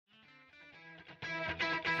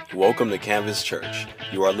Welcome to Canvas Church.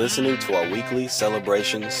 You are listening to our weekly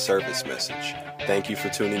celebration service message. Thank you for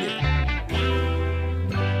tuning in.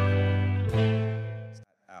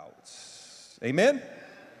 Amen.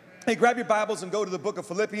 Hey, grab your Bibles and go to the book of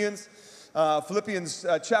Philippians. Philippians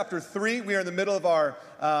chapter 3. We are in the middle of our,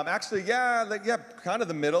 kind of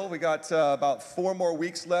the middle. We got about 4 more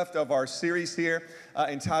weeks left of our series here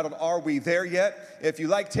entitled, Are We There Yet? If you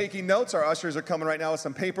like taking notes, our ushers are coming right now with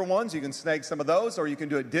some paper ones. You can snag some of those, or you can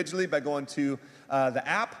do it digitally by going to the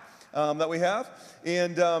app that we have.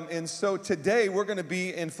 And so today we're going to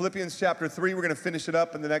be in Philippians chapter 3. We're going to finish it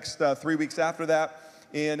up in the next 3 weeks after that.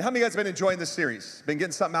 And how many of you guys have been enjoying this series? Been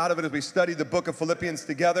getting something out of it as we study the book of Philippians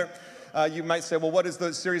together? You might say, well, what has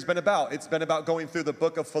the series been about? It's been about going through the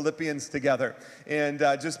book of Philippians together and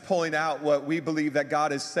just pulling out what we believe that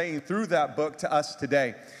God is saying through that book to us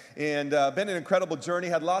today. And been an incredible journey,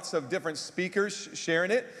 had lots of different speakers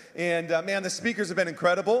sharing it. And man, the speakers have been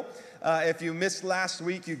incredible. If you missed last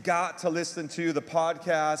week, you got to listen to the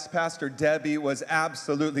podcast. Pastor Debbie was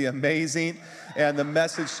absolutely amazing. And the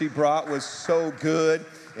message she brought was so good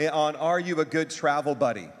on Are You a Good Travel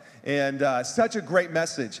Buddy? And such a great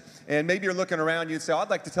message. And maybe you're looking around, you'd say, oh,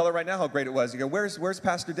 I'd like to tell her right now how great it was. You go, where's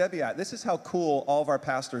Pastor Debbie at? This is how cool all of our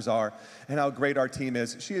pastors are and how great our team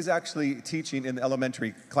is. She is actually teaching in the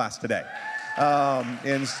elementary class today.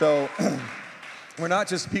 And so we're not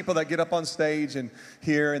just people that get up on stage and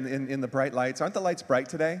here in the bright lights. Aren't the lights bright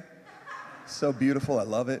today? So beautiful. I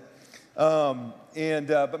love it.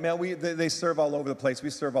 But man, they serve all over the place.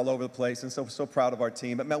 We serve all over the place, and so proud of our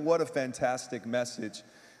team. But man, what a fantastic message.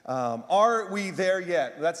 Are we there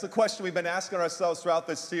yet? That's the question we've been asking ourselves throughout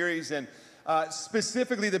this series, and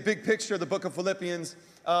specifically the big picture of the book of Philippians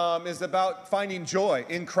is about finding joy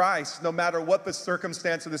in Christ no matter what the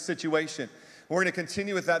circumstance or the situation. We're going to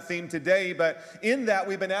continue with that theme today, but in that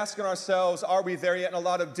we've been asking ourselves, are we there yet in a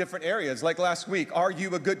lot of different areas? Like last week, are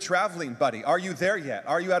you a good traveling buddy? Are you there yet?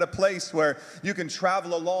 Are you at a place where you can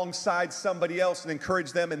travel alongside somebody else and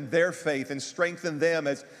encourage them in their faith and strengthen them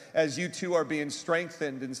as you too are being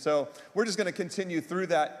strengthened? And so we're just going to continue through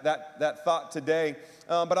that thought today.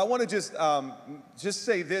 But I want to just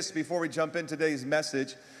say this before we jump in today's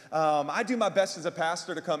message. I do my best as a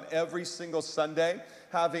pastor to come every single Sunday,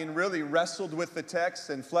 having really wrestled with the text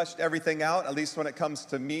and fleshed everything out, at least when it comes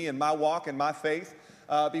to me and my walk and my faith,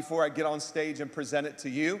 before I get on stage and present it to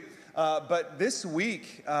you. But this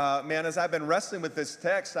week, man, as I've been wrestling with this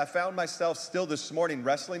text, I found myself still this morning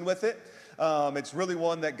wrestling with it. It's really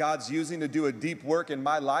one that God's using to do a deep work in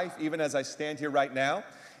my life, even as I stand here right now.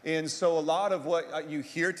 And so a lot of what you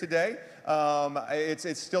hear today,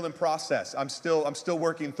 it's still in process. I'm still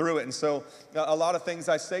working through it. And so a lot of things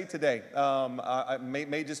I say today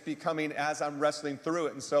may just be coming as I'm wrestling through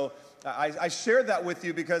it. And so I share that with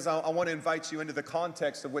you because I want to invite you into the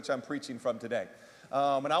context of which I'm preaching from today.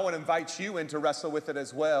 And I want to invite you in to wrestle with it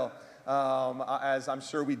as well, as I'm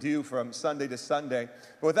sure we do from Sunday to Sunday.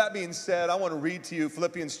 But with that being said, I want to read to you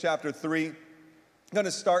Philippians chapter 3. I'm going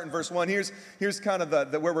to start in verse 1. Here's kind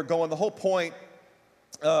of the where we're going. The whole point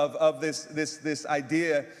of this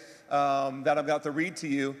idea that I'm about to read to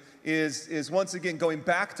you is once again going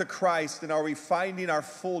back to Christ, and are we finding our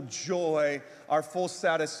full joy, our full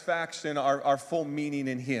satisfaction, our full meaning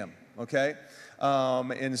in Him, okay?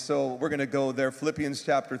 And so we're going to go there, Philippians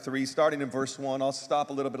chapter 3, starting in verse 1. I'll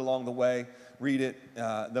stop a little bit along the way, read it,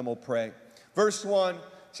 then we'll pray. Verse 1.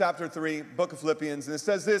 Chapter 3, book of Philippians, and it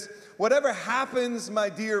says this: whatever happens, my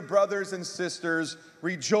dear brothers and sisters,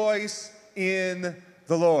 rejoice in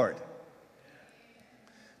the Lord.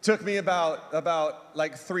 Took me about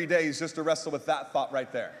like 3 days just to wrestle with that thought right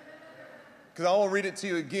there. Because I will read it to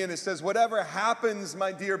you again. It says, whatever happens,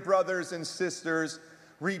 my dear brothers and sisters,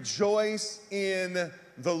 rejoice in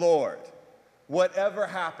the Lord. Whatever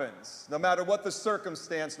happens, no matter what the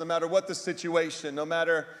circumstance, no matter what the situation,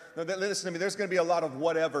 listen to me, there's going to be a lot of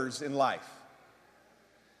whatevers in life.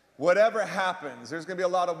 Whatever happens, there's going to be a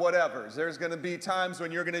lot of whatevers. There's going to be times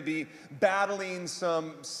when you're going to be battling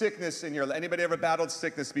some sickness in your life. Anybody ever battled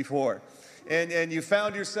sickness before? And you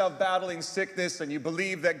found yourself battling sickness, and you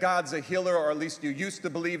believe that God's a healer, or at least you used to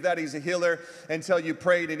believe that He's a healer until you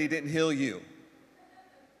prayed and He didn't heal you.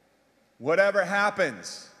 Whatever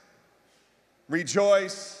happens,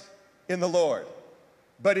 rejoice in the Lord.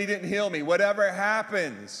 But He didn't heal me. Whatever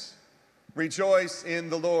happens, rejoice in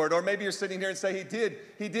the Lord. Or maybe you're sitting here and say,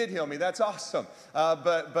 He did heal me. That's awesome.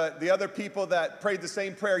 But the other people that prayed the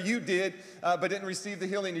same prayer you did, but didn't receive the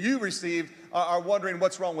healing you received, are wondering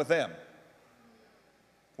what's wrong with them.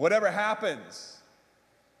 Whatever happens,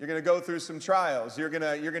 you're going to go through some trials. You're going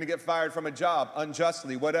to get fired from a job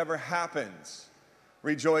unjustly. Whatever happens,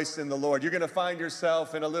 Rejoice in the Lord. You're going to find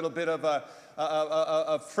yourself in a little bit of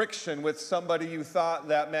a friction with somebody you thought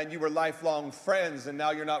that, man, you were lifelong friends, and now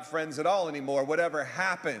you're not friends at all anymore. Whatever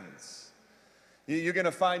happens, you're going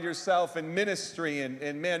to find yourself in ministry,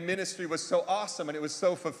 and man, ministry was so awesome, and it was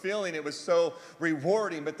so fulfilling, it was so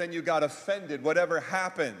rewarding, but then you got offended. Whatever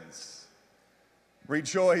happens,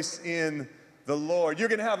 rejoice in the Lord. You're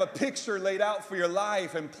going to have a picture laid out for your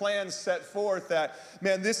life and plans set forth that,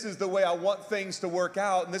 man, this is the way I want things to work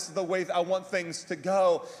out, and this is the way I want things to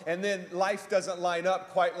go. And then life doesn't line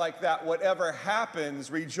up quite like that. Whatever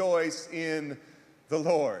happens, rejoice in the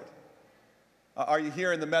Lord. Are you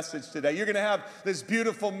hearing the message today? You're going to have this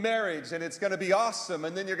beautiful marriage, and it's going to be awesome.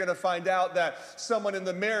 And then you're going to find out that someone in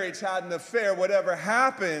the marriage had an affair. Whatever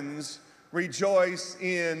happens, rejoice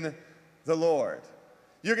in the Lord.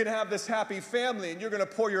 You're going to have this happy family, and you're going to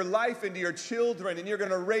pour your life into your children, and you're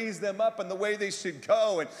going to raise them up in the way they should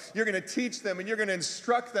go, and you're going to teach them, and you're going to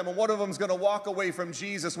instruct them, and one of them is going to walk away from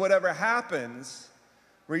Jesus. Whatever happens,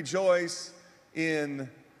 rejoice in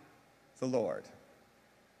the Lord.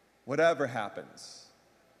 Whatever happens,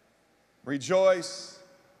 rejoice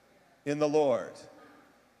in the Lord.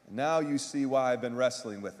 And now you see why I've been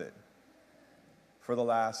wrestling with it for the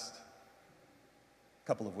last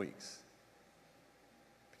couple of weeks.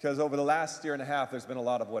 Because over the last year and a half, there's been a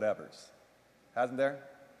lot of whatevers, hasn't there?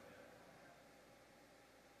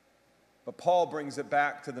 But Paul brings it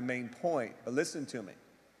back to the main point. But listen to me.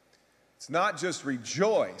 It's not just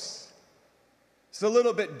rejoice. It's a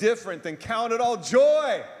little bit different than count it all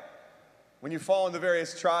joy when you fall into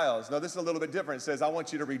various trials. No, this is a little bit different. It says, I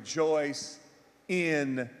want you to rejoice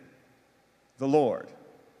in the Lord.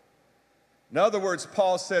 In other words,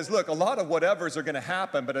 Paul says, look, a lot of whatevers are going to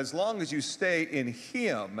happen, but as long as you stay in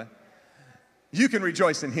Him, you can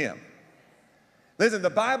rejoice in Him. Listen, the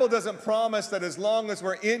Bible doesn't promise that as long as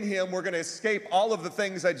we're in Him, we're going to escape all of the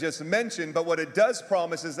things I just mentioned, but what it does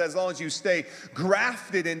promise is that as long as you stay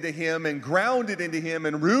grafted into Him and grounded into Him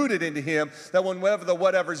and rooted into Him, that whenever the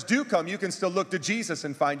whatevers do come, you can still look to Jesus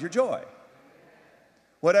and find your joy.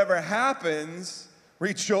 Whatever happens,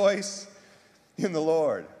 rejoice in the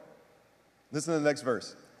Lord. Listen to the next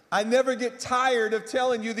verse. I never get tired of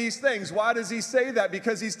telling you these things. Why does he say that?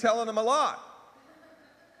 Because he's telling them a lot.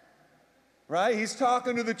 Right? He's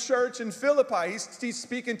talking to the church in Philippi. He's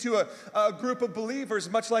speaking to a group of believers,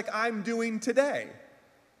 much like I'm doing today.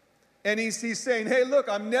 And he's saying, hey, look,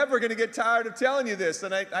 I'm never going to get tired of telling you this.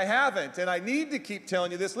 And I haven't. And I need to keep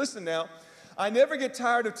telling you this. Listen now. I never get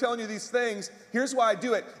tired of telling you these things. Here's why I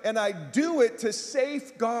do it. And I do it to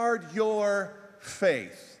safeguard your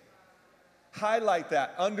faith. Highlight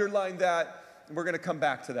that, underline that, and we're going to come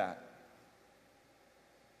back to that.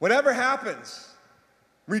 Whatever happens,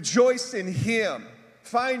 rejoice in Him.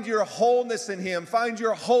 Find your wholeness in Him. Find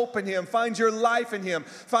your hope in Him. Find your life in Him.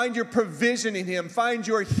 Find your provision in Him. Find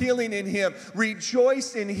your healing in Him.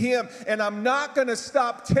 Rejoice in Him. And I'm not going to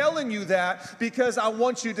stop telling you that because I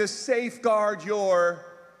want you to safeguard your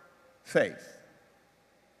faith.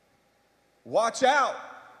 Watch out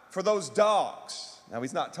for those dogs. Now,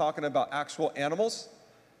 he's not talking about actual animals.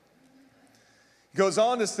 He goes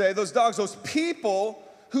on to say, those dogs, those people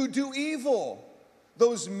who do evil,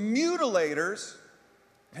 those mutilators,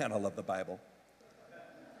 man, I love the Bible,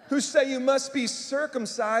 who say you must be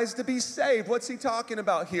circumcised to be saved. What's he talking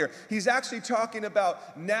about here? He's actually talking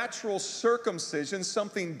about natural circumcision,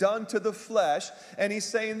 something done to the flesh. And he's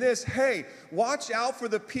saying this, hey, watch out for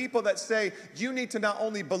the people that say you need to not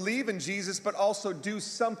only believe in Jesus, but also do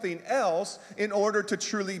something else in order to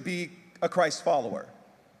truly be a Christ follower.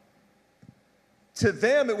 To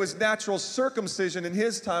them, it was natural circumcision in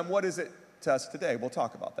his time. What is it to us today? We'll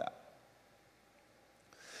talk about that.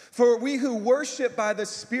 For we who worship by the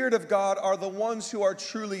Spirit of God are the ones who are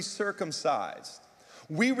truly circumcised.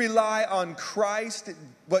 We rely on Christ,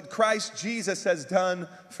 what Christ Jesus has done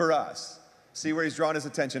for us. See where he's drawn his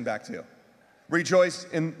attention back to. Rejoice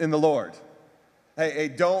in the Lord. Hey,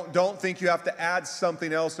 don't think you have to add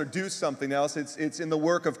something else or do something else. It's in the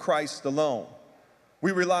work of Christ alone.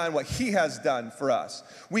 We rely on what He has done for us.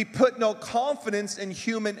 We put no confidence in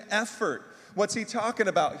human effort. What's he talking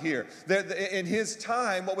about here? In his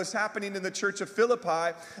time, what was happening in the church of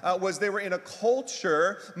Philippi was they were in a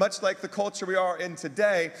culture, much like the culture we are in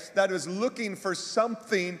today, that was looking for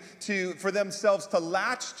something for themselves to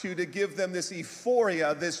latch to give them this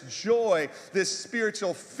euphoria, this joy, this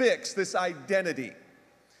spiritual fix, this identity.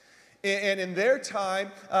 And in their time,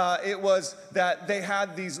 it was that they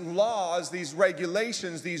had these laws, these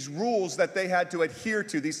regulations, these rules that they had to adhere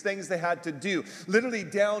to, these things they had to do, literally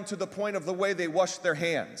down to the point of the way they washed their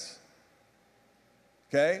hands.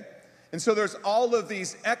 Okay? And so there's all of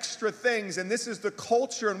these extra things, and this is the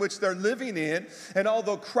culture in which they're living in. And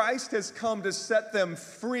although Christ has come to set them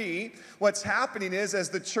free, what's happening is as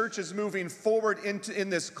the church is moving forward in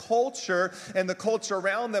this culture, and the culture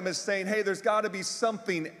around them is saying, hey, there's got to be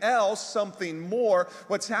something else, something more.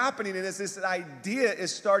 What's happening is this idea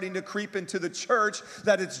is starting to creep into the church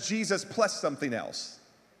that it's Jesus plus something else.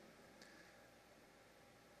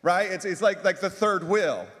 Right? It's like the third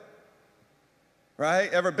wheel.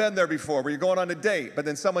 Right? Ever been there before where you're going on a date, but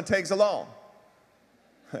then someone tags along?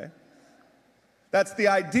 Right? That's the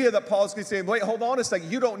idea that Paul's saying, wait, hold on a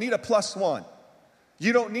second. You don't need a plus one.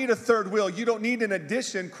 You don't need a third wheel. You don't need an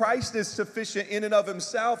addition. Christ is sufficient in and of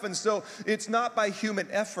himself, and so it's not by human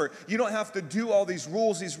effort. You don't have to do all these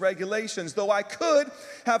rules, these regulations, though I could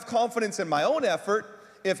have confidence in my own effort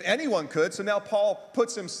if anyone could. So now Paul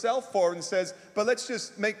puts himself forward and says, but let's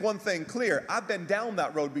just make one thing clear. I've been down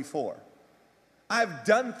that road before. I've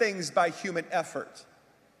done things by human effort.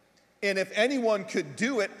 And if anyone could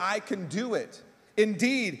do it, I can do it.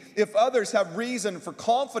 Indeed, if others have reason for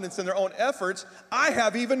confidence in their own efforts, I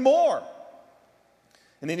have even more.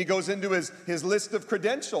 And then he goes into his list of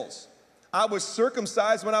credentials. I was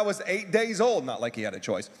circumcised when I was 8 days old. Not like he had a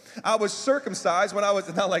choice. I was circumcised when I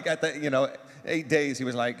was, not like at the, 8 days, he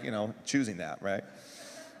was like, choosing that, right?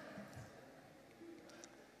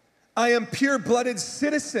 I am pure-blooded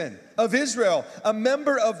citizen of Israel, a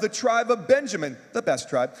member of the tribe of Benjamin, the best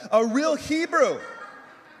tribe, a real Hebrew.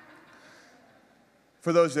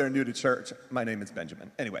 For those that are new to church, my name is Benjamin.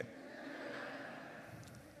 Anyway.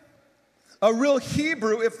 A real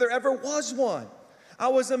Hebrew, if there ever was one. I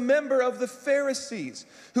was a member of the Pharisees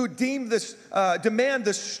who demand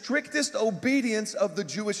the strictest obedience of the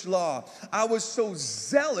Jewish law. I was so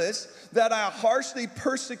zealous that I harshly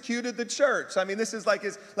persecuted the church. I mean, this is like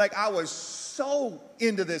I was so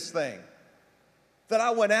into this thing that I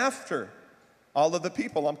went after all of the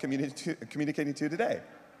people I'm communicating to today.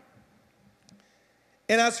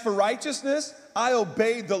 And as for righteousness, I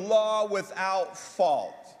obeyed the law without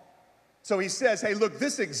fault. So he says, hey, look,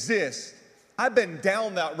 this exists. I've been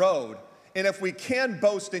down that road, and if we can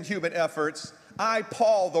boast in human efforts, I,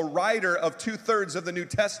 Paul, the writer of 2/3 of the New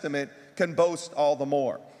Testament, can boast all the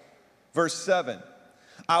more. Verse 7,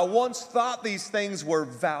 I once thought these things were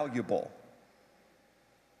valuable,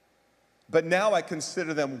 but now I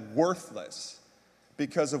consider them worthless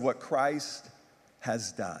because of what Christ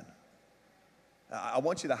has done. I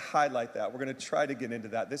want you to highlight that. We're going to try to get into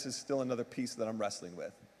that. This is still another piece that I'm wrestling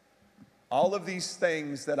with. All of these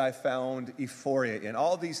things that I found euphoria in,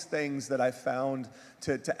 all these things that I found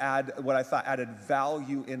to add what I thought added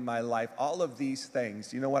value in my life, all of these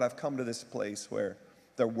things, you know what? I've come to this place where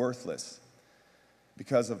they're worthless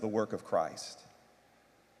because of the work of Christ.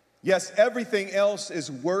 Yes, everything else is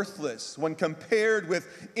worthless when compared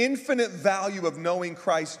with infinite value of knowing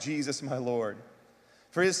Christ Jesus, my Lord.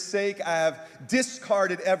 For his sake, I have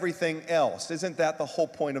discarded everything else. Isn't that the whole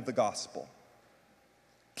point of the gospel?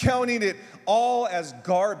 Counting it all as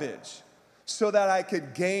garbage so that I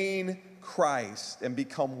could gain Christ and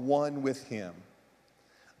become one with him.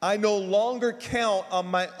 I no longer count on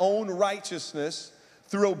my own righteousness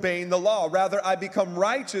through obeying the law. Rather, I become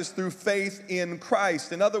righteous through faith in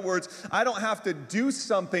Christ. In other words, I don't have to do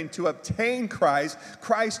something to obtain Christ.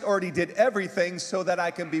 Christ already did everything so that I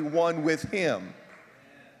can be one with him.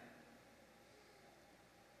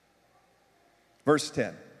 Verse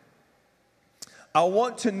 10. I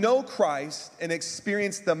want to know Christ and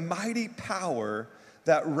experience the mighty power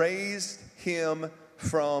that raised him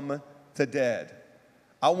from the dead.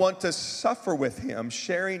 I want to suffer with him,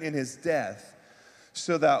 sharing in his death,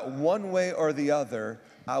 so that one way or the other,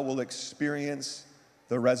 I will experience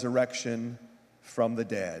the resurrection from the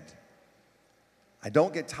dead. I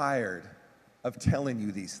don't get tired of telling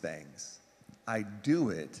you these things. I do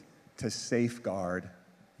it to safeguard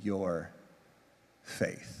your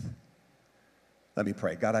faith. Let me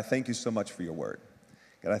pray. God, I thank you so much for your word.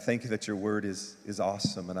 God, I thank you that your word is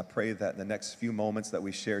awesome, and I pray that in the next few moments that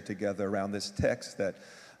we share together around this text that,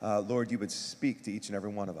 Lord, you would speak to each and every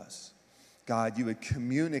one of us. God, you would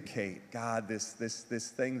communicate, God,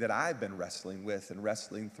 this thing that I've been wrestling with and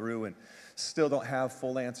wrestling through and still don't have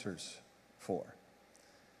full answers for.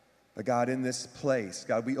 But God, in this place,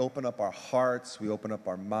 God, we open up our hearts, we open up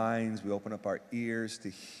our minds, we open up our ears to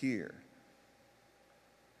hear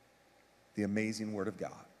the amazing word of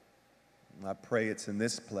God. And I pray it's in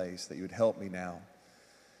this place that you would help me now.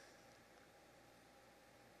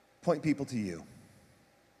 Point people to you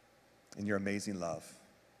and your amazing love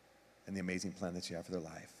and the amazing plan that you have for their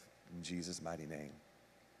life. In Jesus' mighty name,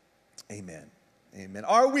 amen Amen.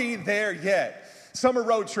 Are we there yet? Summer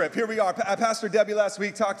road trip. Here we are. Pastor Debbie last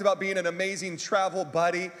week talked about being an amazing travel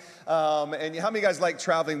buddy. And how many of you guys like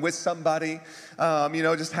traveling with somebody?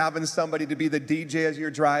 Just having somebody to be the DJ as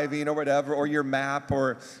you're driving or whatever, or your map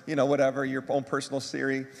or, whatever, your own personal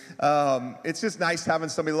Siri. It's just nice having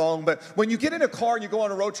somebody along. But when you get in a car and you go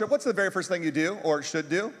on a road trip, what's the very first thing you do or should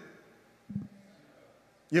do?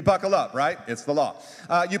 You buckle up, right? It's the law.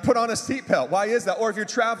 You put on a seatbelt. Why is that? Or if you're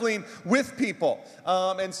traveling with people,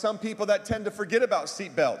 and some people that tend to forget about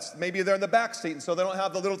seatbelts. Maybe they're in the back seat, and so they don't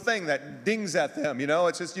have the little thing that dings at them.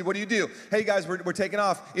 It's just, what do? Hey, guys, we're taking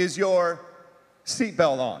off. Is your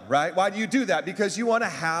seatbelt on, right? Why do you do that? Because you want to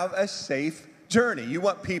have a safe journey. You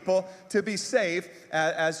want people to be safe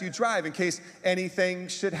as you drive in case anything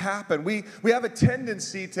should happen. We have a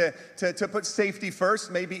tendency to put safety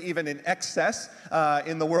first, maybe even in excess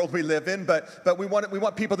in the world we live in, but we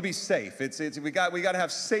want people to be safe. We got to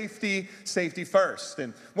have safety first.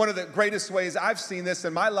 And one of the greatest ways I've seen this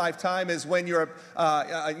in my lifetime is when you're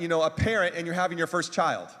a parent and you're having your first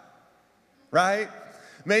child. Right?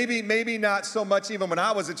 Maybe not so much even when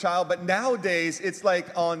I was a child, but nowadays it's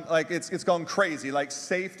it's gone crazy. Like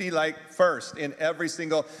safety, first in every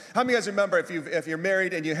single. How many of you guys remember if you're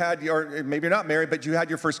married and you had maybe you're not married, but you had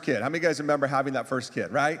your first kid? How many of you guys remember having that first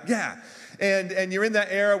kid? Right? Yeah. And you're in that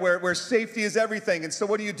era where safety is everything. And so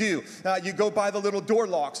what do? You go buy the little door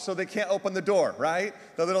locks so they can't open the door, right?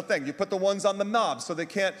 The little thing. You put the ones on the knobs so they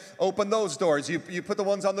can't open those doors. You put the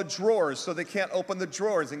ones on the drawers so they can't open the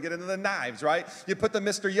drawers and get into the knives, right? You put the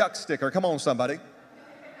Mr. Yuck sticker. Come on, somebody.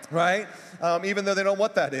 Right? Even though they don't know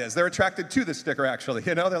what that is. They're attracted to the sticker, actually.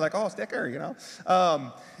 They're like, oh, sticker,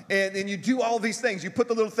 and you do all these things. You put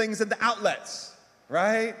the little things in the outlets.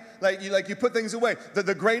 Right? You put things away.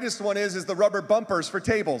 The greatest one is the rubber bumpers for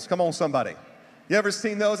tables. Come on, somebody. You ever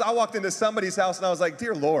seen those? I walked into somebody's house and I was like,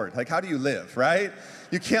 dear Lord, how do you live, right?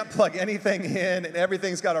 You can't plug anything in and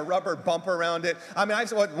everything's got a rubber bumper around it. I mean, I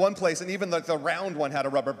saw one place and even the round one had a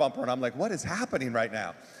rubber bumper and I'm like, what is happening right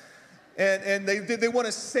now? And they want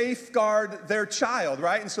to safeguard their child,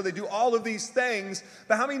 right? And so they do all of these things.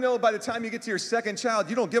 But how many know by the time you get to your second child,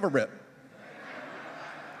 you don't give a rip?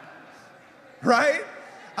 Right?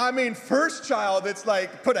 I mean, first child, it's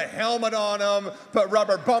like put a helmet on them, put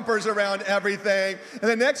rubber bumpers around everything.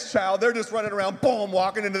 And the next child, they're just running around, boom,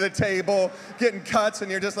 walking into the table, getting cuts,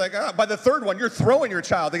 and you're just like, by the third one, you're throwing your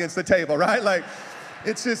child against the table, right?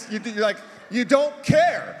 It's just, you're like, you don't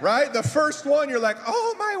care, right? The first one, you're like,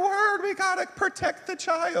 oh my word, we gotta protect the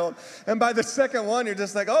child. And by the second one, you're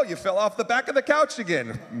just like, oh, you fell off the back of the couch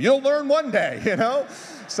again. You'll learn one day,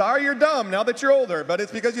 Sorry you're dumb now that you're older, but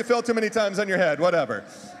it's because you fell too many times on your head, whatever.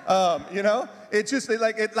 It just,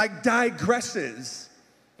 it digresses,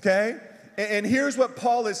 okay? And here's what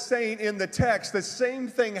Paul is saying in the text. The same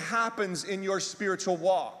thing happens in your spiritual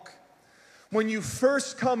walk. When you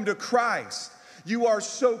first come to Christ, you are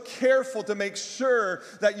so careful to make sure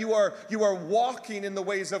that you are walking in the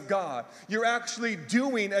ways of God. You're actually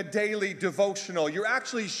doing a daily devotional. You're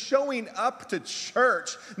actually showing up to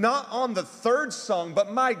church, not on the third song,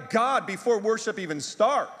 but my God, before worship even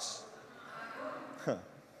starts.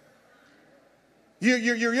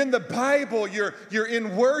 You're in the Bible, you're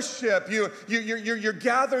in worship, you're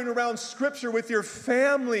gathering around Scripture with your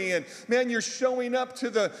family, and man, you're showing up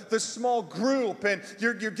to the small group, and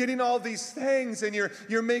you're getting all these things, and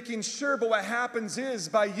you're making sure. But what happens is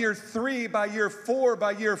by year 3, by year 4,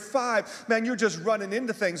 by year 5, man, you're just running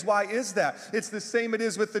into things. Why is that? It's the same it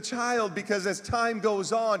is with the child, because as time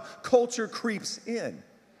goes on, culture creeps in.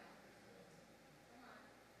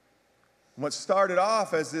 What started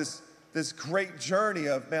off as this great journey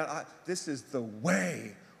of, man, this is the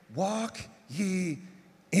way, walk ye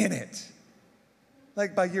in it.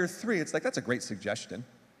 By year 3, it's like, that's a great suggestion.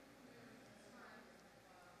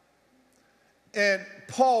 And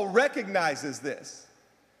Paul recognizes this.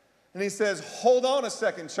 And he says, hold on a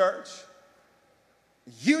second, church.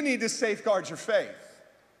 You need to safeguard your faith.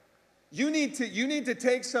 You need to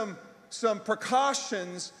take some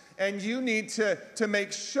precautions. And you need to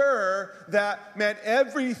make sure that, man,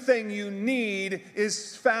 everything you need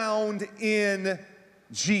is found in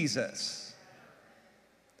Jesus.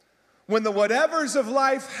 When the whatevers of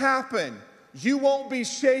life happen, you won't be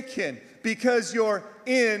shaken because you're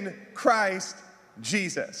in Christ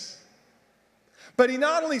Jesus. But he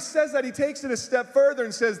not only says that, he takes it a step further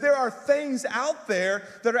and says there are things out there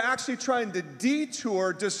that are actually trying to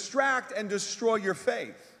detour, distract, and destroy your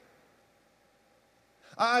faith.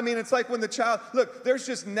 I mean, it's like when the child, look, there's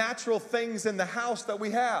just natural things in the house that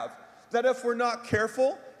we have that if we're not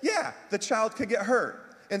careful, yeah, the child could get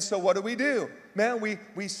hurt. And so what do? Man,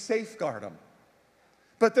 we safeguard them.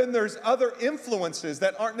 But then there's other influences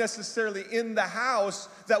that aren't necessarily in the house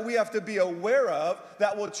that we have to be aware of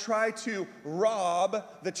that will try to rob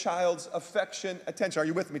the child's affection, attention. Are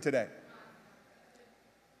you with me today?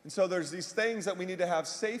 And so there's these things that we need to have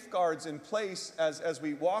safeguards in place as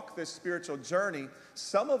we walk this spiritual journey.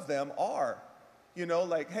 Some of them are,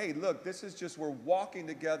 like, hey, look, this is just we're walking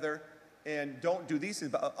together and don't do these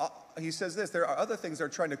things. But he says this, there are other things that are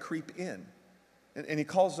trying to creep in. And he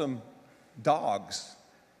calls them dogs.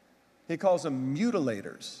 He calls them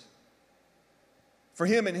mutilators. For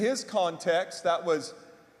him, in his context, that was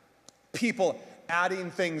people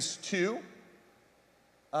adding things to.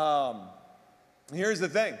 Here's the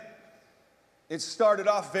thing. It started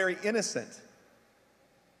off very innocent,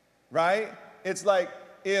 right? It's like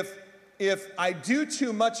if I do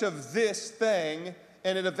too much of this thing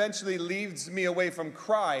and it eventually leads me away from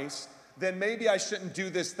Christ, then maybe I shouldn't do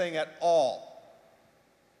this thing at all.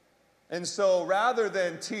 And so rather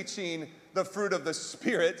than teaching the fruit of the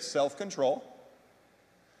Spirit, self-control,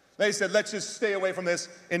 they said, let's just stay away from this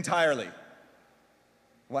entirely.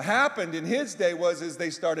 What happened in his day is they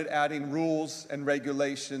started adding rules and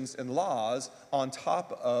regulations and laws on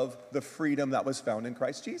top of the freedom that was found in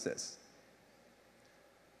Christ Jesus.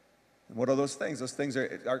 And what are those things? Those things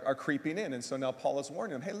are creeping in. And so now Paul is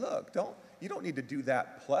warning them, hey, look, you don't need to do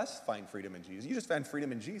that plus find freedom in Jesus. You just find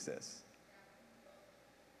freedom in Jesus.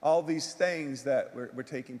 All these things that were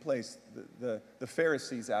taking place, the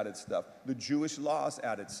Pharisees added stuff, the Jewish laws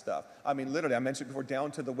added stuff. I mean, literally, I mentioned before, down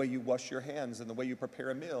to the way you wash your hands and the way you prepare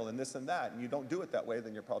a meal and this and that, and you don't do it that way,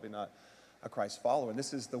 then you're probably not a Christ follower. And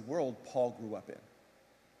this is the world Paul grew up in.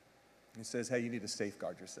 He says, hey, you need to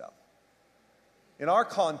safeguard yourself. In our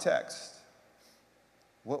context,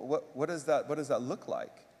 what does that look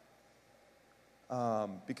like?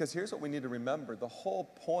 Because here's what we need to remember. The whole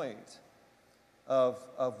point of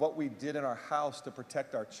what we did in our house to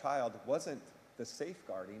protect our child wasn't the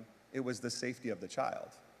safeguarding, it was the safety of the child.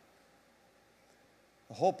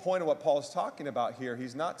 The whole point of what Paul's talking about here,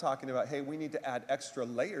 he's not talking about, hey, we need to add extra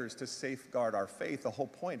layers to safeguard our faith. The whole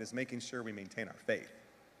point is making sure we maintain our faith.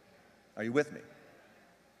 Are you with me?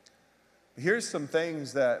 Here's some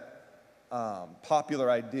things that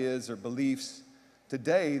popular ideas or beliefs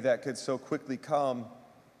today that could so quickly come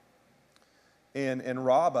and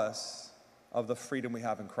rob us of the freedom we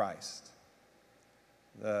have in Christ.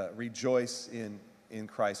 Rejoice in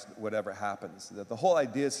Christ, whatever happens. The whole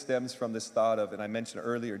idea stems from this thought of, and I mentioned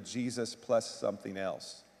earlier, Jesus plus something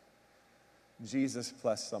else. Jesus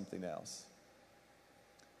plus something else.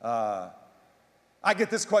 I get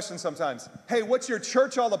this question sometimes. Hey, what's your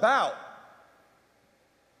church all about?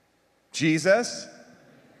 Jesus?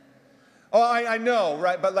 Oh, I know,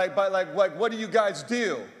 right? But what do you guys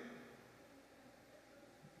do?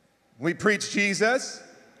 We preach Jesus.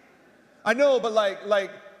 I know, but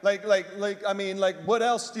what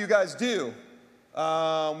else do you guys do?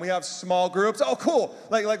 We have small groups. Oh, cool.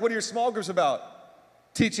 What are your small groups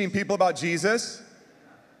about? Teaching people about Jesus.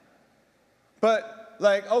 But do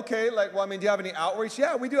you have any outreach?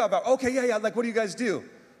 Yeah, we do have outreach. Okay, yeah. What do you guys do?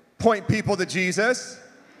 Point people to Jesus.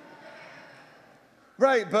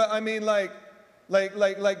 Right, but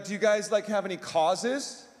do you guys have any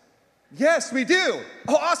causes? Yes, we do.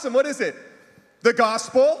 Oh, awesome. What is it? The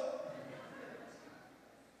gospel?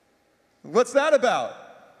 What's that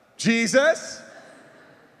about? Jesus?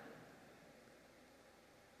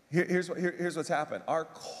 Here's what's happened. Our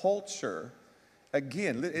culture,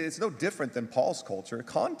 again, it's no different than Paul's culture.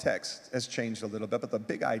 Context has changed a little bit, but the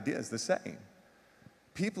big idea is the same.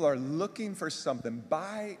 People are looking for something.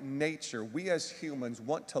 By nature, we as humans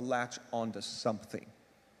want to latch onto something.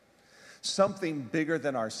 Something bigger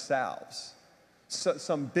than ourselves.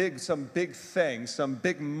 Some big thing, some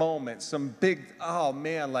big moment, some big,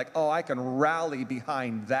 I can rally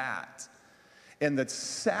behind that. And the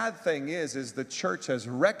sad thing is the church has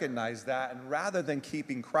recognized that, and rather than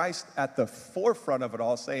keeping Christ at the forefront of it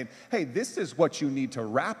all, saying, hey, this is what you need to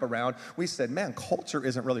wrap around, we said, man, culture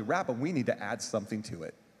isn't really wrapping, we need to add something to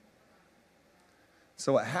it.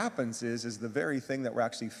 So what happens is the very thing that we're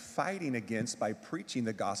actually fighting against by preaching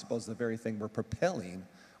the gospel is the very thing we're propelling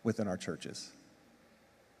within our churches.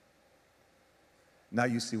 Now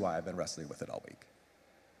you see why I've been wrestling with it all week.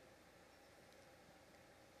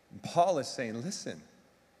 And Paul is saying, listen,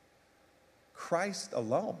 Christ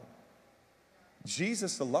alone,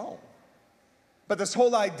 Jesus alone. But this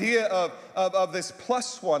whole idea of this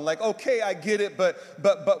plus one, okay, I get it, but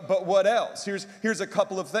what else? Here's a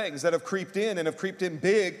couple of things that have creeped in and have creeped in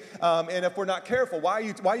big. And if we're not careful, why are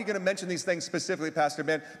you going to mention these things specifically, Pastor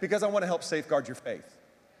Ben? Because I want to help safeguard your faith.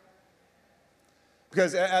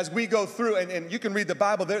 Because as we go through, and you can read the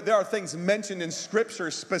Bible, there are things mentioned in Scripture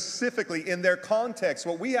specifically in their context.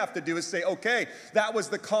 What we have to do is say, okay, that was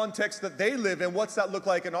the context that they live in. What's that look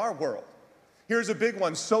like in our world? Here's a big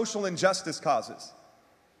one: social injustice causes.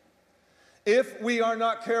 If we are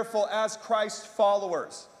not careful as Christ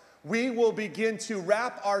followers, we will begin to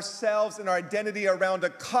wrap ourselves and our identity around a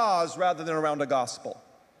cause rather than around a gospel.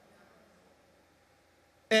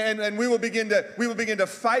 And we will begin to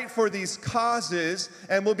fight for these causes,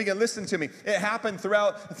 and we'll begin, listen to me, it happened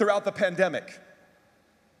throughout the pandemic.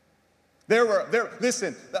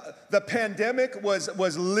 Listen, the pandemic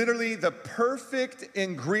was literally the perfect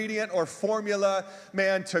ingredient or formula,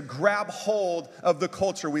 man, to grab hold of the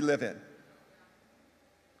culture we live in.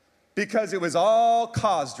 Because it was all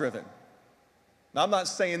cause-driven. Now, I'm not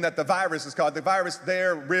saying that the virus is caused. The virus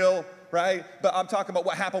there, real, right? But I'm talking about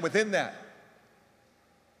what happened within that.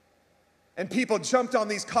 And people jumped on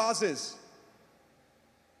these causes.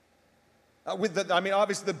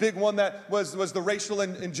 Obviously the big one that was the racial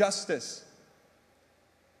injustice.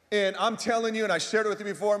 And I'm telling you, and I shared it with you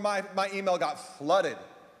before, my email got flooded.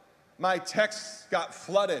 My texts got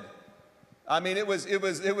flooded. I mean, it was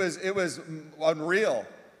unreal.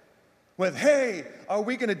 With, hey, are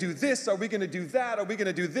we going to do this? Are we going to do that? Are we going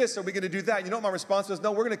to do this? Are we going to do that? You know what my response was?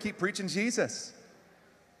 No, we're going to keep preaching Jesus.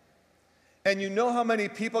 And you know how many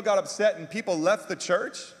people got upset and people left the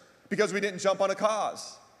church? Because we didn't jump on a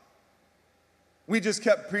cause. We just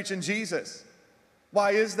kept preaching Jesus.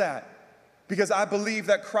 Why is that? Because I believe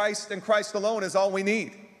that Christ and Christ alone is all we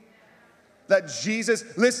need. That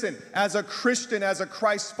Jesus, listen, as a Christian, as a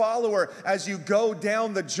Christ follower, as you go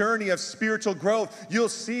down the journey of spiritual growth, you'll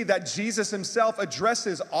see that Jesus himself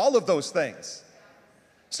addresses all of those things.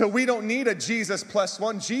 So we don't need a Jesus plus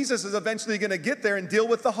one. Jesus is eventually going to get there and deal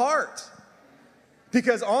with the heart.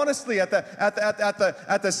 Because honestly, at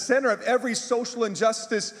the center of every social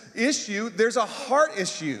injustice issue, there's a heart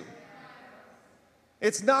issue.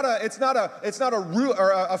 It's not a root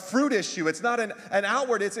or a fruit issue. It's not an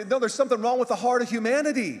outward. No, there's something wrong with the heart of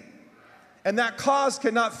humanity. And that cause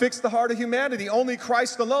cannot fix the heart of humanity. Only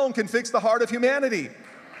Christ alone can fix the heart of humanity.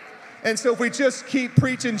 And so if we just keep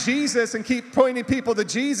preaching Jesus and keep pointing people to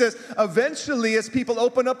Jesus, eventually as people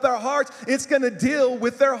open up their hearts, it's going to deal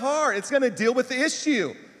with their heart. It's going to deal with the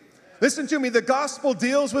issue. Listen to me, the gospel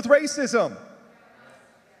deals with racism.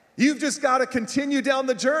 You've just got to continue down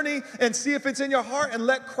the journey and see if it's in your heart and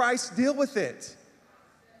let Christ deal with it.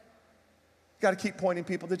 You've got to keep pointing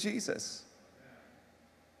people to Jesus.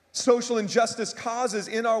 Social injustice causes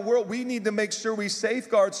in our world, we need to make sure we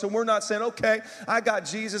safeguard so we're not saying, okay, I got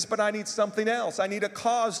Jesus, but I need something else. I need a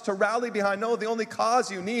cause to rally behind. No, the only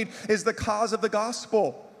cause you need is the cause of the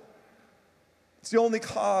gospel. It's the only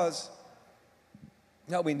cause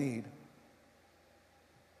that we need.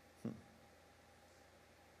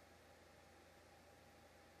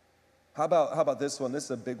 How about this one? This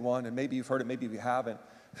is a big one, and maybe you've heard it, maybe you haven't.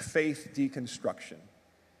 Faith deconstruction.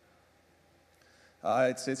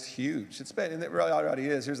 It's huge. It's been, and it really already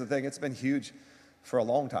is. Here's the thing, it's been huge for a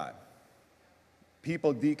long time.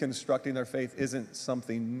 People deconstructing their faith isn't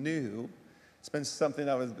something new. It's been something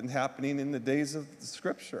that has been happening in the days of the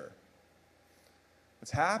Scripture.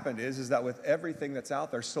 What's happened is that with everything that's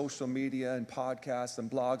out there, social media and podcasts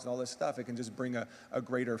and blogs and all this stuff, it can just bring a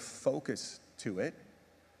greater focus to it.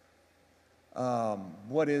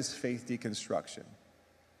 What is faith deconstruction?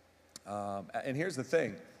 And here's the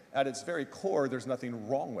thing. At its very core, there's nothing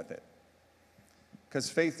wrong with it. Because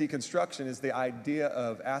faith deconstruction is the idea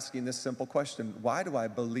of asking this simple question: why do I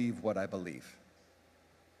believe what I believe?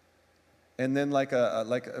 And then like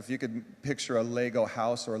if you could picture a Lego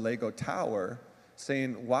house or a Lego tower,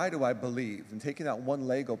 saying, why do I believe? And taking out one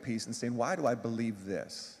Lego piece and saying, why do I believe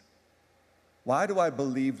this? Why do I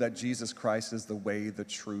believe that Jesus Christ is the way, the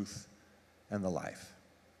truth, and the life?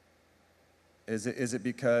 Is it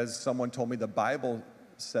because someone told me the Bible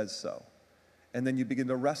says so? And then you begin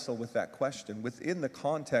to wrestle with that question within the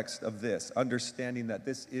context of this, understanding that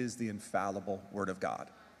this is the infallible Word of God.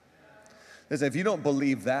 Because if you don't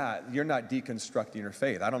believe that, you're not deconstructing your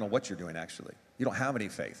faith. I don't know what you're doing, actually. You don't have any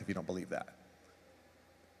faith if you don't believe that.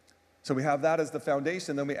 So we have that as the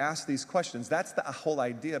foundation, then we ask these questions. That's the whole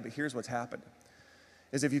idea, but here's what's happened.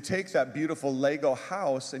 Is if you take that beautiful Lego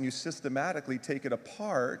house and you systematically take it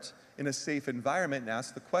apart in a safe environment and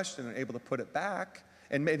ask the question and able to put it back,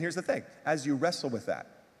 and here's the thing, as you wrestle with that,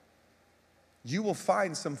 you will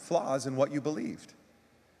find some flaws in what you believed.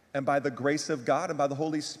 And by the grace of God and by the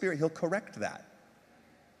Holy Spirit, He'll correct that.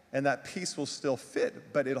 And that piece will still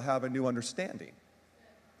fit, but it'll have a new understanding.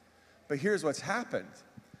 But here's what's happened.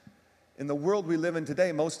 In the world we live in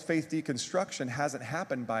today, most faith deconstruction hasn't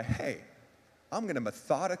happened by, hey, I'm going to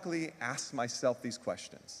methodically ask myself these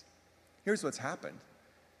questions. Here's what's happened.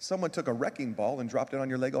 Someone took a wrecking ball and dropped it on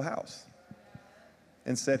your Lego house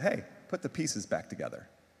and said, hey, put the pieces back together.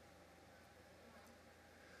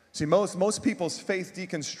 See, most people's faith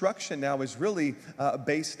deconstruction now is really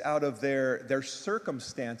based out of their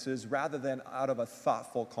circumstances rather than out of a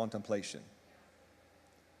thoughtful contemplation.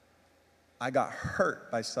 I got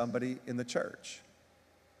hurt by somebody in the church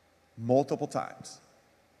multiple times.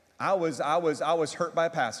 I was hurt by a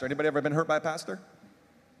pastor. Anybody ever been hurt by a pastor?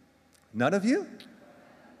 None of you?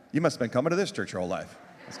 You must have been coming to this church your whole life.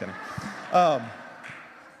 Just kidding.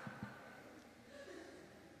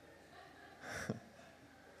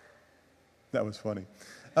 That was funny.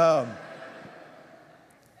 I've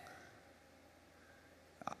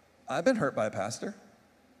been hurt by a pastor,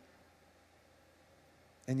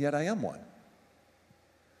 and yet I am one.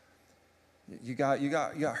 You got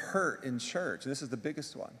hurt in church. This is the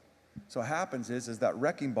biggest one. So what happens is that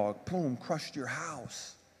wrecking ball, boom, crushed your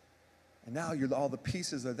house. And now all the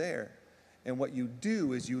pieces are there. And what you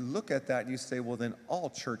do is you look at that and you say, well, then all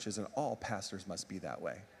churches and all pastors must be that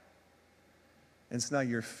way. And so now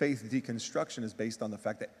your faith deconstruction is based on the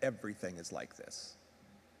fact that everything is like this.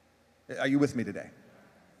 Are you with me today?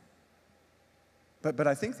 But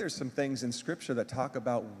I think there's some things in Scripture that talk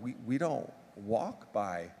about we don't walk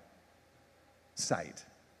by sight.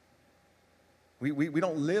 We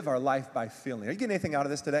don't live our life by feeling. Are you getting anything out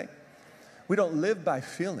of this today? We don't live by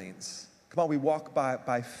feelings. Come on, we walk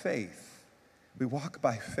by faith. We walk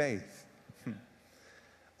by faith.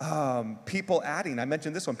 People adding, I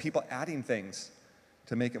mentioned this one, people adding things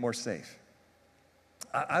to make it more safe.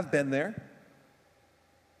 I've been there.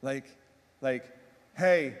 Like,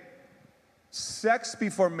 hey, sex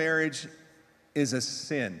before marriage is a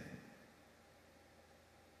sin.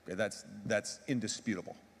 Okay, that's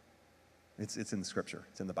indisputable. It's in the Scripture.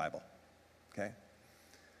 It's in the Bible. Okay?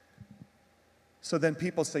 So then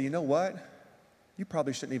people say, you know what? You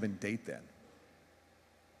probably shouldn't even date then.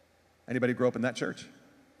 Anybody grow up in that church?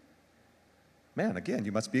 Man, again,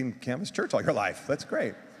 you must be in Canvas Church all your life. That's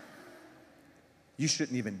great. You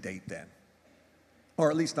shouldn't even date then. Or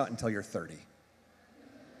at least not until you're 30.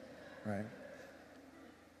 Right?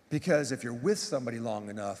 Because if you're with somebody long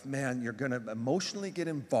enough, man, you're going to emotionally get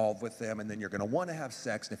involved with them, and then you're going to want to have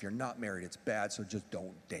sex, and if you're not married, it's bad, so just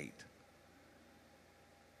don't date.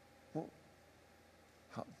 Well,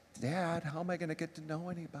 Dad, how am I going to get to know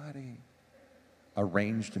anybody?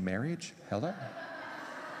 Arranged marriage? Hello?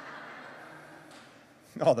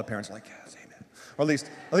 All the parents are like, yes, amen. Or at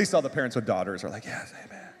least all the parents with daughters are like, yes,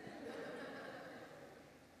 amen.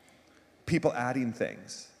 People adding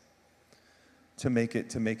things to make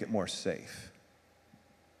it more safe.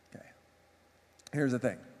 Okay. Here's the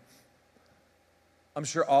thing. I'm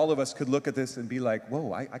sure all of us could look at this and be like,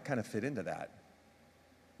 whoa, I kind of fit into that.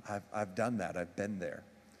 I've done that. I've been there.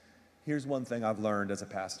 Here's one thing I've learned as a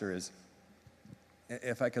pastor is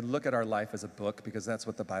if I could look at our life as a book, because that's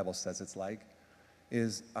what the Bible says it's like,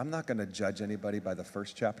 is I'm not going to judge anybody by the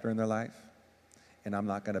first chapter in their life, and I'm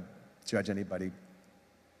not going to judge anybody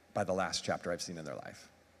by the last chapter I've seen in their life.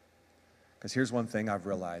 Because here's one thing I've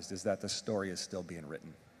realized is that the story is still being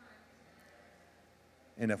written.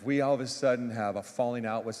 And if we all of a sudden have a falling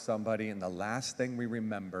out with somebody and the last thing we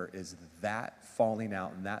remember is that falling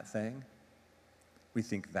out and that thing, we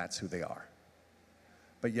think that's who they are.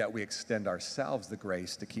 But yet we extend ourselves the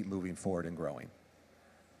grace to keep moving forward and growing.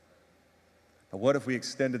 But what if we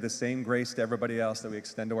extended the same grace to everybody else that we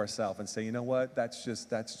extend to ourselves and say, you know what, that's just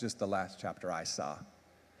the last chapter I saw.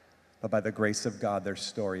 But by the grace of God, their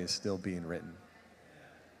story is still being written.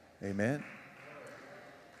 Amen?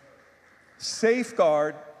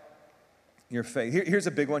 Safeguard your faith. Here's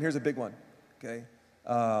a big one. Okay?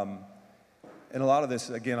 And a lot of this,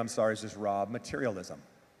 again, I'm sorry, is just raw. Materialism.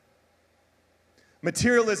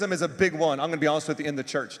 Materialism is a big one. I'm going to be honest with you, in the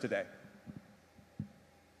church today.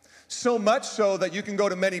 So much so that you can go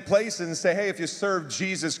to many places and say, hey, if you serve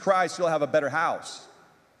Jesus Christ, you'll have a better house,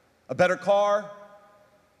 a better car,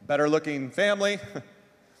 better looking family.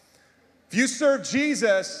 If you serve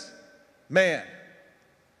Jesus, man,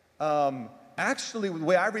 actually the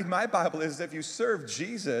way I read my Bible is if you serve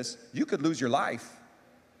Jesus, you could lose your life.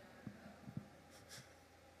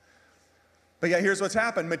 But yeah, here's what's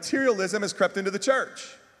happened. Materialism has crept into the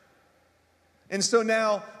church. And so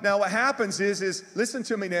now what happens is listen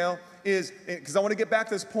to me now, because I want to get back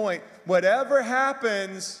to this point. Whatever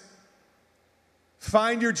happens,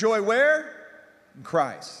 find your joy where? In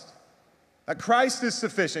Christ. Christ is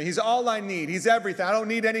sufficient. He's all I need. He's everything. I don't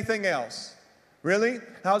need anything else. Really?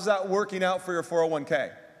 How's that working out for your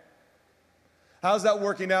 401k? How's that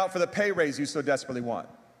working out for the pay raise you so desperately want?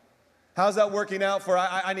 How's that working out for,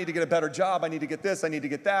 I need to get a better job, I need to get this, I need to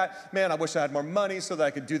get that. Man, I wish I had more money so that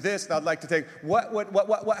I could do this, and I'd like to take,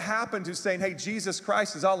 what happened to saying, hey, Jesus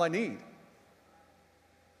Christ is all I need?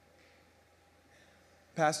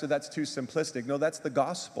 Pastor, that's too simplistic. No, that's the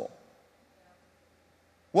gospel.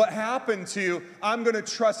 What happened to, I'm going to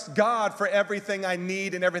trust God for everything I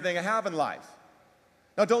need and everything I have in life?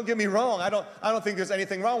 Now, don't get me wrong. I don't think there's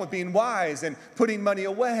anything wrong with being wise and putting money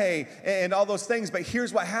away and all those things. But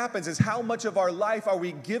here's what happens is how much of our life are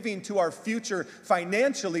we giving to our future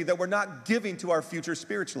financially that we're not giving to our future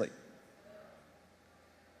spiritually?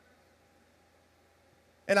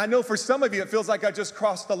 And I know for some of you it feels like I just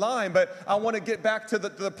crossed the line, but I want to get back to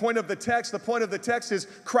the point of the text. The point of the text is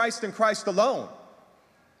Christ and Christ alone.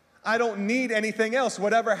 I don't need anything else,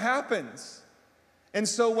 whatever happens. And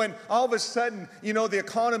so when all of a sudden, the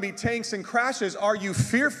economy tanks and crashes, are you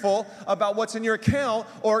fearful about what's in your account?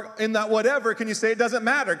 Or in that whatever, can you say it doesn't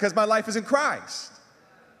matter because my life is in Christ?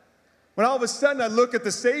 When all of a sudden I look at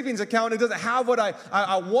the savings account, it doesn't have what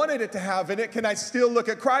I wanted it to have in it, can I still look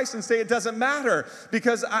at Christ and say it doesn't matter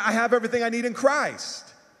because I have everything I need in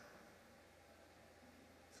Christ?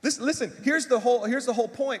 Listen, here's the whole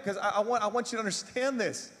point, because I want you to understand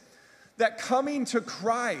this, that coming to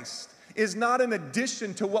Christ is not an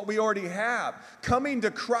addition to what we already have. Coming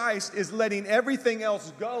to Christ is letting everything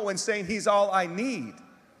else go and saying he's all I need.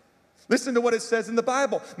 Listen to what it says in the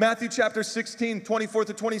Bible. Matthew chapter 16, 24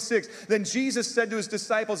 to 26. Then Jesus said to his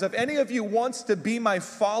disciples, if any of you wants to be my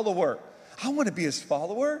follower, I want to be his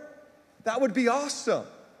follower. That would be awesome.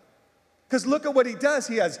 Because look at what he does.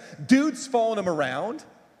 He has dudes following him around.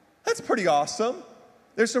 That's pretty awesome.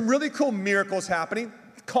 There's some really cool miracles happening.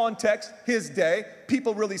 Context, his day,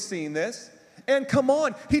 people really seeing this. And come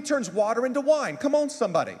on, he turns water into wine. Come on,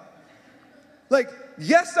 somebody. Like,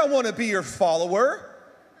 yes, I want to be your follower.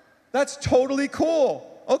 That's totally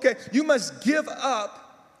cool. Okay, you must give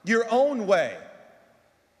up your own way.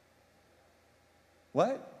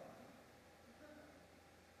 What?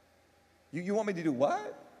 You want me to do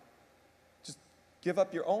what? Just give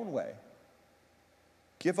up your own way.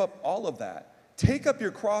 Give up all of that. Take up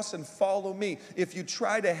your cross and follow me. If you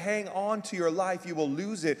try to hang on to your life, you will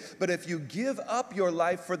lose it. But if you give up your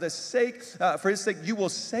life for his sake, you will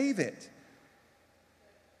save it.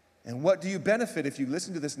 And what do you benefit if you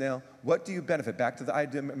listen to this now? What do you benefit? Back to the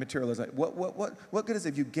idea of materialism. What good is it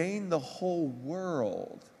if you gain the whole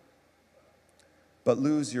world but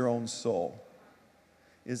lose your own soul?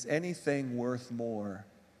 Is anything worth more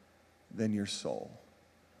than your soul?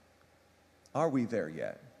 Are we there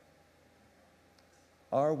yet?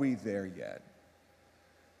 Are we there yet?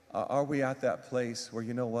 Are we at that place where,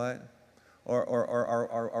 you know what? Or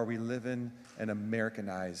are we living an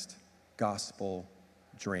Americanized gospel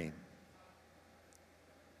dream?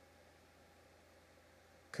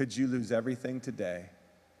 Could you lose everything today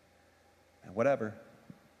and whatever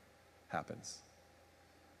happens?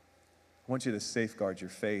 I want you to safeguard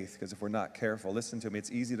your faith, because if we're not careful, listen to me,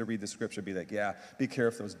 it's easy to read the scripture and be like, yeah, be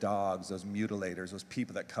careful those dogs, those mutilators, those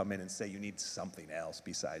people that come in and say you need something else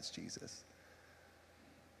besides Jesus.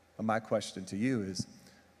 But my question to you is,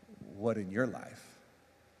 what in your life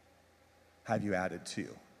have you added to?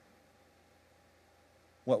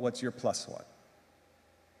 What's your plus one?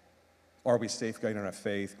 Are we safeguarding our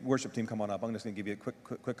faith? Worship team, come on up. I'm just going to give you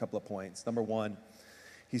a quick couple of points. Number one,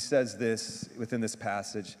 he says this within this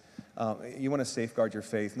passage. You want to safeguard your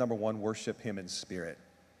faith. Number one, worship him in spirit.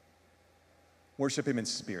 Worship him in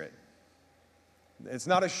spirit. It's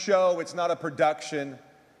not a show. It's not a production.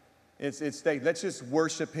 Let's just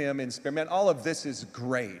worship him in spirit. Man, all of this is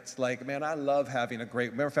great. Like, man, I love having a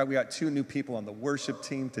great, matter of fact, we got 2 new people on the worship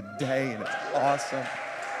team today, and it's awesome.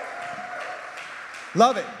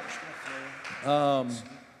 Love it.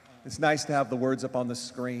 It's nice to have the words up on the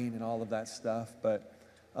screen and all of that stuff, but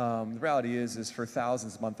the reality is for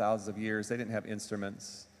thousands upon thousands of years, they didn't have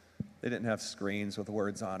instruments. They didn't have screens with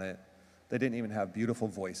words on it. They didn't even have beautiful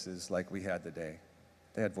voices like we had today.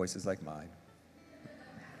 They had voices like mine.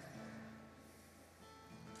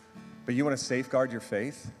 But you want to safeguard your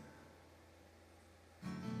faith?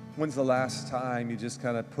 When's the last time you just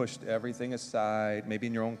kind of pushed everything aside, maybe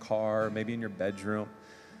in your own car, maybe in your bedroom?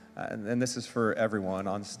 And this is for everyone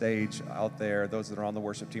on stage, out there, those that are on the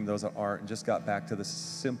worship team, those that aren't, and just got back to the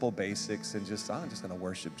simple basics and I'm just going to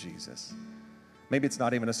worship Jesus. Maybe it's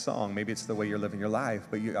not even a song. Maybe it's the way you're living your life,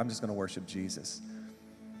 but I'm just going to worship Jesus.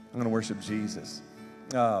 I'm going to worship Jesus.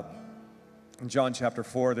 In John chapter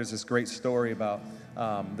 4, there's this great story about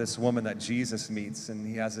this woman that Jesus meets, and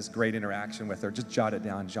he has this great interaction with her. Just jot it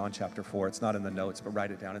down, John chapter 4. It's not in the notes, but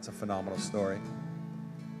write it down. It's a phenomenal story.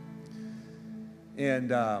 And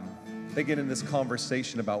they get in this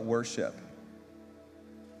conversation about worship.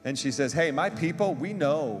 And she says, hey, my people, we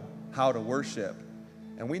know how to worship,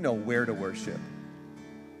 and we know where to worship. And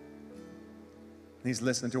he's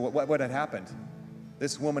listening to what had happened.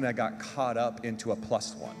 This woman had got caught up into a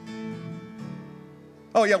plus one.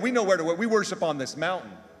 Oh yeah, we know where to worship. We worship on this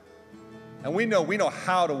mountain. And we know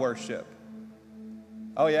how to worship.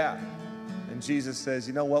 Oh yeah. And Jesus says,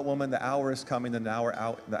 you know what, woman, the hour is coming, the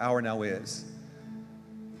hour now is,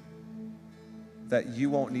 that you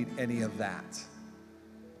won't need any of that.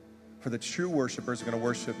 For the true worshipers are going to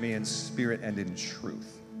worship me in spirit and in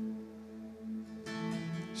truth.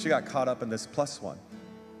 She got caught up in this plus one.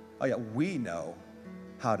 Oh yeah, we know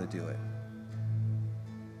how to do it.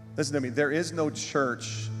 Listen to me, there is no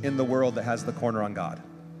church in the world that has the corner on God.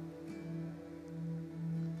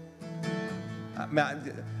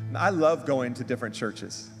 I love going to different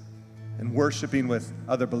churches and worshiping with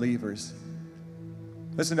other believers.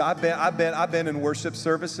 Listen, I've been in worship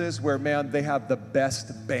services where, man, they have the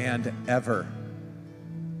best band ever.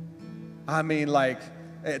 I mean, like,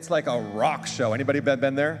 it's like a rock show. Anybody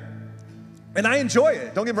been there? And I enjoy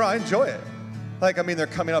it. Don't get me wrong, I enjoy it. Like, I mean, they're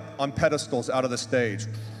coming up on pedestals out of the stage.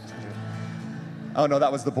 Oh, no,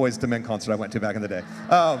 that was the Boyz II Men concert I went to back in the day.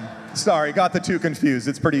 Sorry, got the two confused.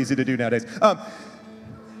 It's pretty easy to do nowadays.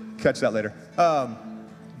 Catch that later. I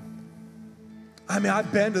mean,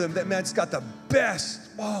 I've been to them. That, man, it's got the best.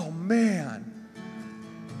 Oh, man.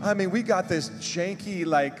 I mean, we got this janky,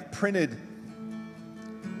 like, printed,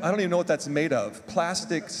 I don't even know what that's made of,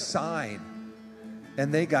 plastic sign.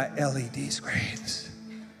 And they got LED screens.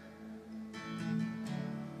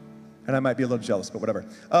 And I might be a little jealous, but whatever.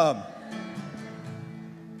 But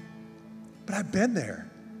I've been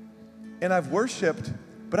there. And I've worshiped,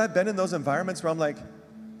 but I've been in those environments where I'm like,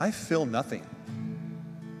 I feel nothing.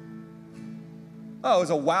 Oh, it was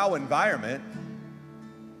a wow environment.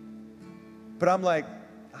 But I'm like,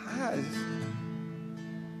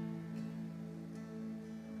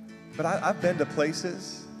 But I've been to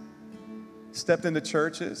places, stepped into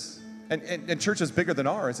churches, and churches bigger than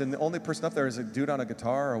ours, and the only person up there is a dude on a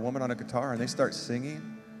guitar or a woman on a guitar, and they start singing.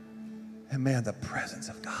 And man, the presence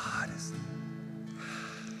of God is,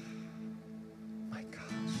 my gosh.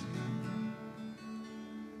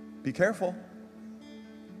 Be careful.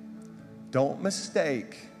 Don't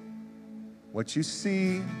mistake what you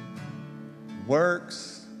see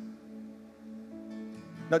works.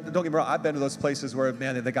 No, don't get me wrong, I've been to those places where,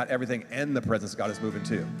 man, they got everything and the presence of God is moving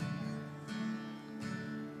too.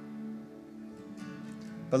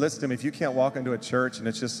 But listen to me, if you can't walk into a church and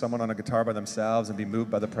it's just someone on a guitar by themselves and be moved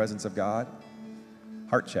by the presence of God,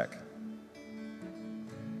 heart check.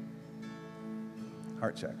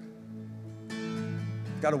 Heart check.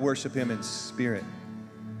 Got to worship Him in spirit.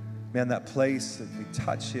 Man, that place that we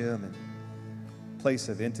touch Him and place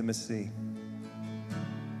of intimacy.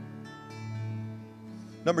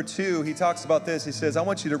 Number 2, he talks about this. He says, I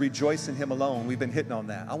want you to rejoice in Him alone. We've been hitting on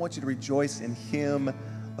that. I want you to rejoice in Him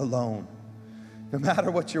alone. No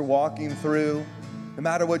matter what you're walking through, no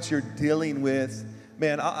matter what you're dealing with,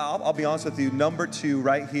 man, I'll be honest with you. Number 2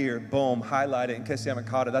 right here, boom, highlight it in case you haven't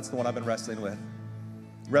caught it. That's the one I've been wrestling with.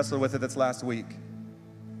 Wrestled with it this last week.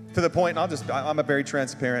 To the point, I'm a very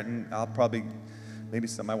transparent, and I'll probably,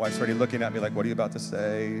 my wife's already looking at me like, what are you about to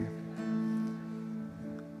say?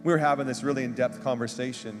 We were having this really in-depth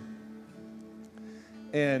conversation.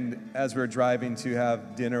 And as we were driving to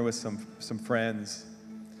have dinner with some friends,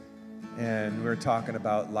 and we were talking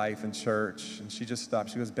about life in church, and she just stopped.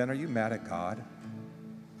 She goes, Ben, are you mad at God?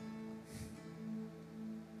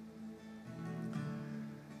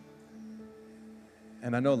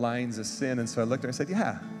 And I know lying's a sin, and so I looked at her and said,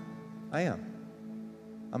 yeah, I am.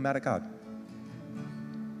 I'm mad at God.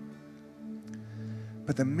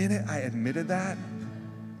 But the minute I admitted that,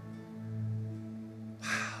 wow,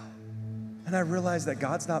 and I realized that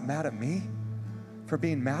God's not mad at me for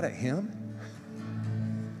being mad at Him,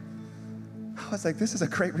 I was like, this is a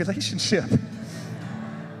great relationship.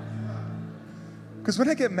 Because when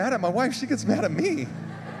I get mad at my wife, she gets mad at me.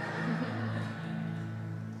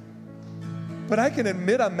 But I can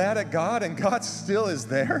admit I'm mad at God and God still is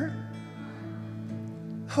there.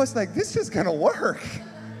 I was like, this is gonna work.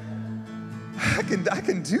 I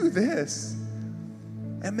can do this.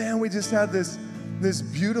 And man, we just had this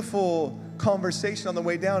beautiful conversation on the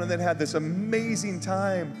way down, and then had this amazing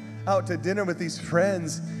time out to dinner with these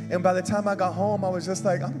friends. And by the time I got home, I was just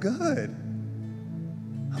like, I'm good.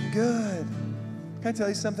 I'm good. Can I tell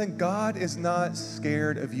you something? God is not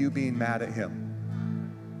scared of you being mad at Him.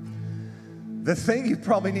 The thing you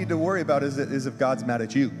probably need to worry about is if God's mad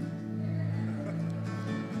at you.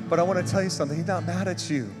 But I want to tell you something. He's not mad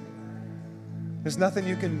at you. There's nothing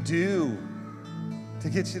you can do to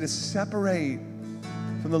get you to separate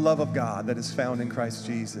from the love of God that is found in Christ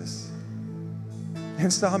Jesus.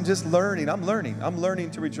 And so I'm just learning. I'm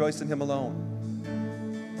learning to rejoice in Him alone.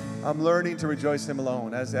 I'm learning to rejoice in Him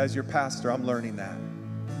alone. As your pastor, I'm learning that.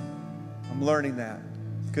 I'm learning that.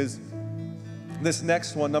 Because this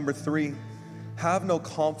next one, number 3, have no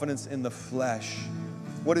confidence in the flesh.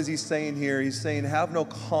 What is he saying here? He's saying have no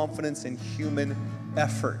confidence in human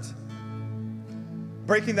effort.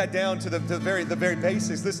 Breaking that down to the very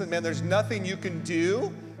basics. Listen, man, there's nothing you can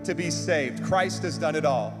do to be saved. Christ has done it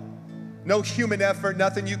all. No human effort,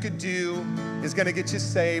 nothing you could do is going to get you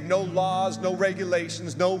saved. No laws, no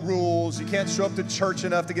regulations, no rules. You can't show up to church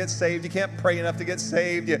enough to get saved. You can't pray enough to get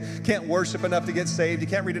saved. You can't worship enough to get saved. You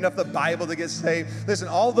can't read enough of the Bible to get saved. Listen,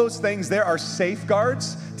 all those things, there are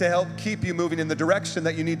safeguards to help keep you moving in the direction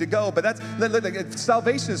that you need to go. But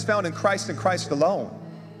salvation is found in Christ and Christ alone.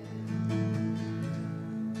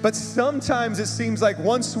 But sometimes it seems like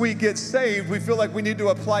once we get saved, we feel like we need to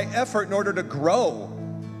apply effort in order to grow.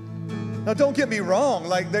 Now, don't get me wrong,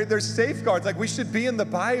 like there's safeguards, like we should be in the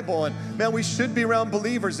Bible, and man, we should be around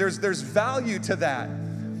believers. There's value to that.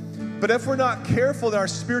 But if we're not careful in our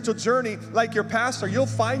spiritual journey, like your pastor, you'll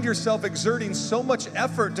find yourself exerting so much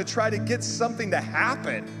effort to try to get something to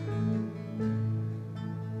happen.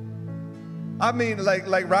 I mean,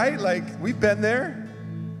 right? Like, we've been there.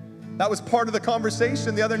 That was part of the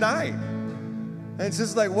conversation the other night. And it's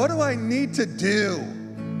just like, what do I need to do?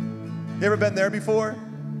 You ever been there before?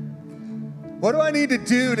 What do I need to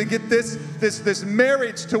do to get this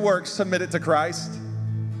marriage to work submitted to Christ?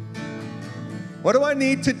 What do I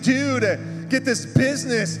need to do to get this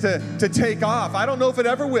business to take off? I don't know if it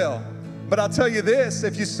ever will, but I'll tell you this,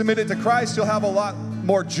 if you submit it to Christ, you'll have a lot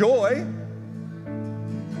more joy,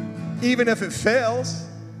 even if it fails.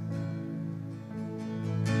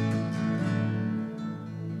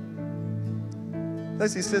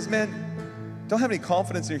 He says, man, don't have any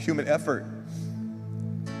confidence in your human effort.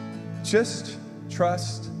 Just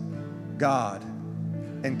trust God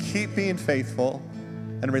and keep being faithful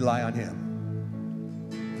and rely on Him.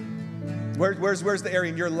 Where's the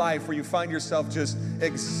area in your life where you find yourself just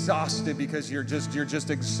exhausted because you're just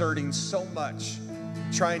exerting so much,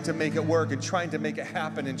 trying to make it work and trying to make it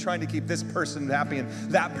happen and trying to keep this person happy and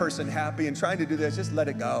that person happy and trying to do this? Just let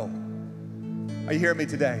it go. Are you hearing me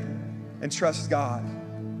today? And trust God.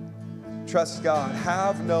 Trust God.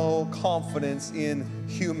 Have no confidence in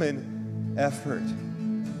human effort.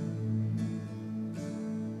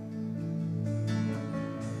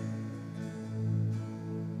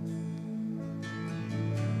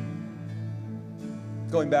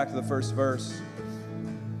 Going back to the first verse,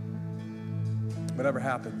 whatever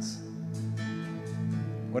happens,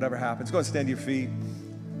 go and stand to your feet.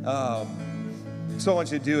 So I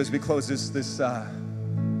want you to do as we close this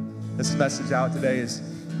message out today is,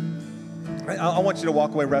 I want you to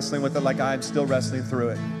walk away wrestling with it like I'm still wrestling through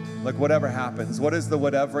it. Like whatever happens, what is the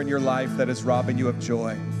whatever in your life that is robbing you of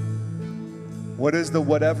joy? What is the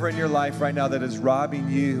whatever in your life right now that is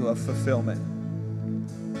robbing you of fulfillment?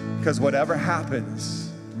 Because whatever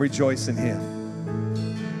happens, rejoice in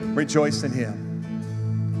Him. Rejoice in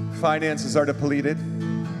Him. Finances are depleted.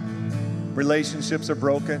 Relationships are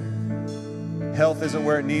broken. Health isn't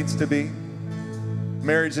where it needs to be.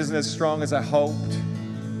 Marriage isn't as strong as I hoped.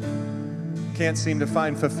 Can't seem to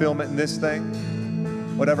find fulfillment in this thing.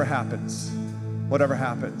 Whatever happens, whatever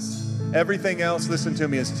happens. Everything else, listen to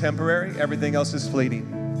me, is temporary. Everything else is fleeting.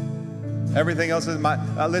 Everything else is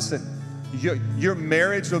listen, your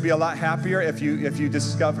marriage will be a lot happier if you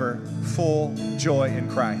discover full joy in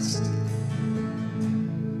Christ.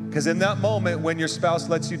 Because in that moment when your spouse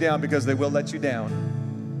lets you down, because they will let you down,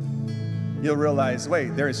 you'll realize,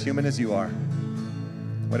 wait, they're as human as you are.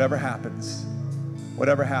 Whatever happens,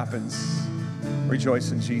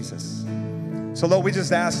 rejoice in Jesus. So, Lord, we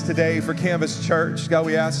just ask today for Canvas Church. God,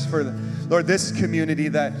 we ask for, Lord, this community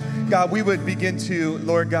that, God, we would begin to,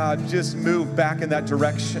 Lord God, just move back in that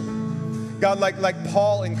direction. God, like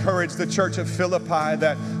Paul encouraged the church of Philippi,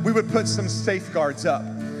 that we would put some safeguards up.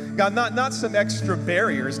 God, not some extra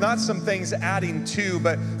barriers, not some things adding to,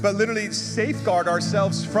 but literally safeguard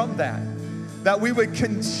ourselves from that. That we would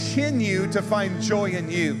continue to find joy in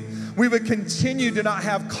you. We would continue to not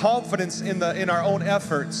have confidence in our own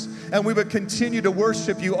efforts. And we would continue to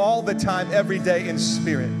worship you all the time, every day in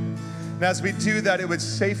spirit. And as we do that, it would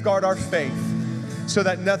safeguard our faith. so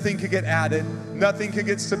that nothing could get added, nothing could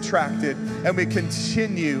get subtracted, and we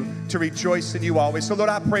continue to rejoice in you always. So Lord,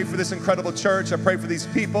 I pray for this incredible church. I pray for these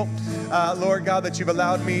people, Lord God, that you've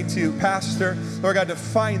allowed me to pastor. Lord God, to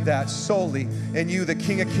find that solely in you, the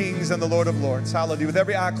King of Kings and the Lord of Lords. Hallelujah. With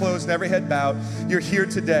every eye closed and every head bowed, you're here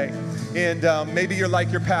today. And maybe you're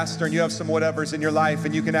like your pastor and you have some whatevers in your life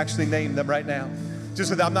and you can actually name them right now. Just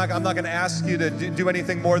so that I'm not going to ask you to do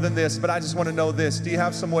anything more than this, but I just want to know this. Do you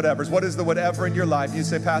have some whatevers? What is the whatever in your life? You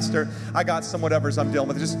say, Pastor, I got some whatevers I'm dealing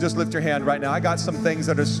with. Just lift your hand right now. I got some things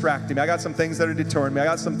that are distracting me. I got some things that are deterring me. I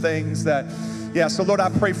got some things that, so Lord, I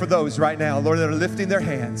pray for those right now, Lord, that are lifting their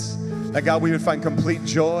hands. That God, we would find complete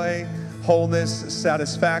joy, wholeness,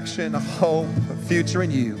 satisfaction, hope, future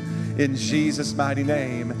in you. In Jesus' mighty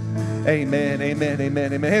name, amen, amen,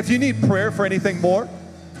 amen, amen. Hey, if you need prayer for anything more,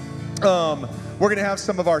 we're going to have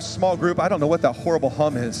some of our small group. I don't know what that horrible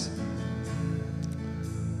hum is.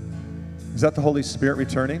 Is that the Holy Spirit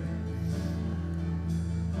returning?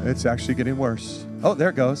 It's actually getting worse. Oh, there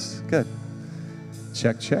it goes. Good.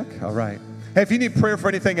 Check, check. All right. Hey, if you need prayer for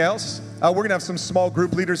anything else, we're going to have some small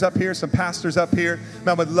group leaders up here, some pastors up here. Man,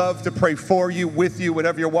 I would love to pray for you, with you,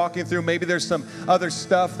 whatever you're walking through. Maybe there's some other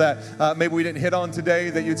stuff that maybe we didn't hit on today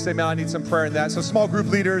that you'd say, man, I need some prayer in that. So small group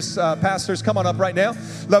leaders, pastors, come on up right now.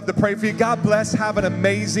 Love to pray for you. God bless. Have an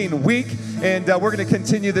amazing week. And we're going to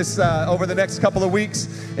continue this over the next couple of weeks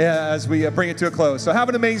as we bring it to a close. So have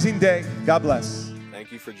an amazing day. God bless.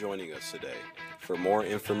 Thank you for joining us today. For more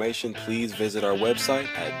information, please visit our website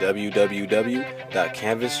at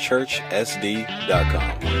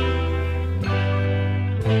www.canvaschurchsd.com.